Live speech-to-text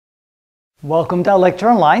Welcome to our lecture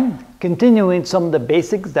online. Continuing some of the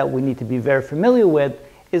basics that we need to be very familiar with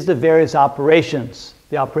is the various operations.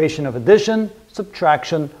 The operation of addition,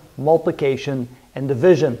 subtraction, multiplication, and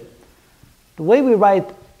division. The way we write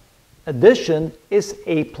addition is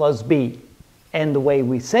a plus b. And the way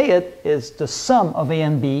we say it is the sum of a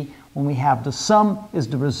and b when we have the sum is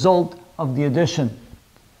the result of the addition.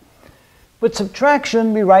 With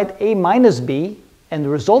subtraction, we write a minus b, and the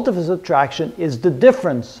result of a subtraction is the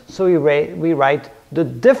difference. So we write the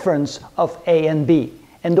difference of a and b.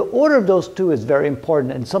 And the order of those two is very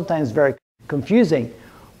important and sometimes very confusing.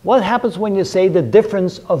 What happens when you say the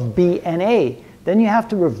difference of b and a? Then you have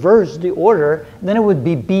to reverse the order, then it would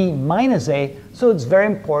be b minus a, so it's very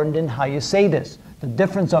important in how you say this. The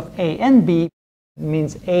difference of a and b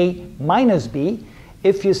means a minus b.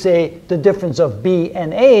 If you say the difference of b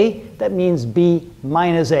and a, that means b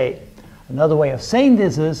minus a. Another way of saying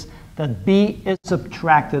this is that b is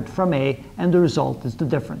subtracted from a and the result is the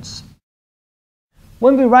difference.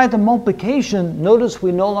 When we write a multiplication, notice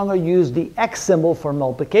we no longer use the x symbol for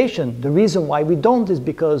multiplication. The reason why we don't is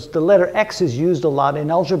because the letter x is used a lot in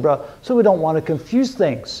algebra, so we don't want to confuse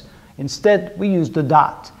things. Instead, we use the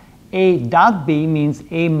dot. A dot b means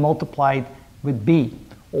a multiplied with b.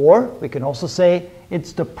 Or we can also say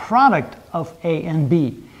it's the product of a and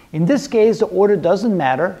b. In this case, the order doesn't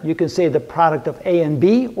matter. You can say the product of a and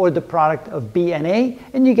b or the product of b and a,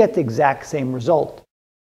 and you get the exact same result.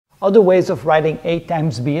 Other ways of writing a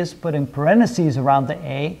times b is putting parentheses around the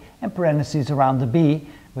a and parentheses around the b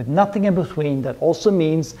with nothing in between. That also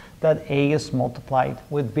means that a is multiplied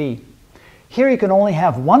with b. Here you can only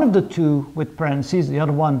have one of the two with parentheses, the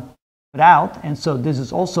other one without, and so this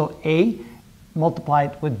is also a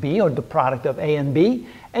multiplied with b, or the product of a and b.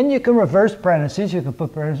 And you can reverse parentheses. You can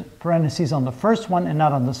put parentheses on the first one and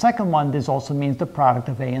not on the second one. This also means the product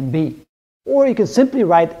of a and b. Or you can simply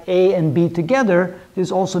write a and b together. This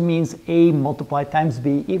also means a multiplied times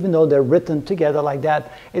b. Even though they're written together like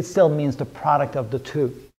that, it still means the product of the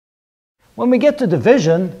two. When we get to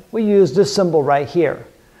division, we use this symbol right here.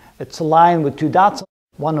 It's a line with two dots,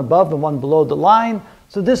 one above and one below the line.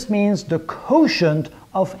 So this means the quotient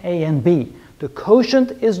of a and b. The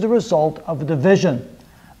quotient is the result of a division.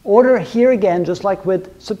 Order here again, just like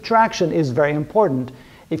with subtraction, is very important.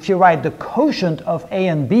 If you write the quotient of a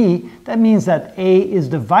and b, that means that a is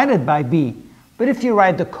divided by b. But if you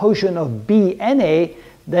write the quotient of b and a,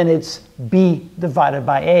 then it's b divided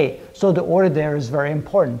by a. So the order there is very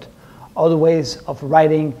important. Other ways of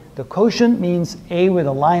writing the quotient means a with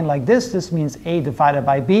a line like this. This means a divided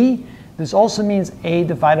by b. This also means a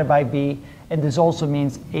divided by b. And this also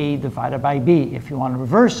means a divided by b. If you want to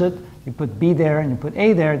reverse it, you put b there and you put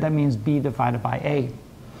a there, that means b divided by a.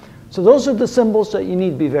 So those are the symbols that you need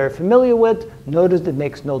to be very familiar with. Notice it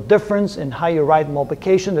makes no difference in how you write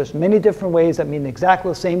multiplication. There's many different ways that mean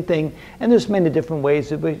exactly the same thing, and there's many different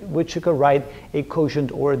ways in which you could write a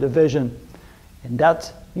quotient or a division. And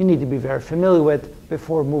that you need to be very familiar with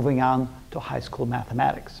before moving on to high school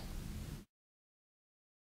mathematics.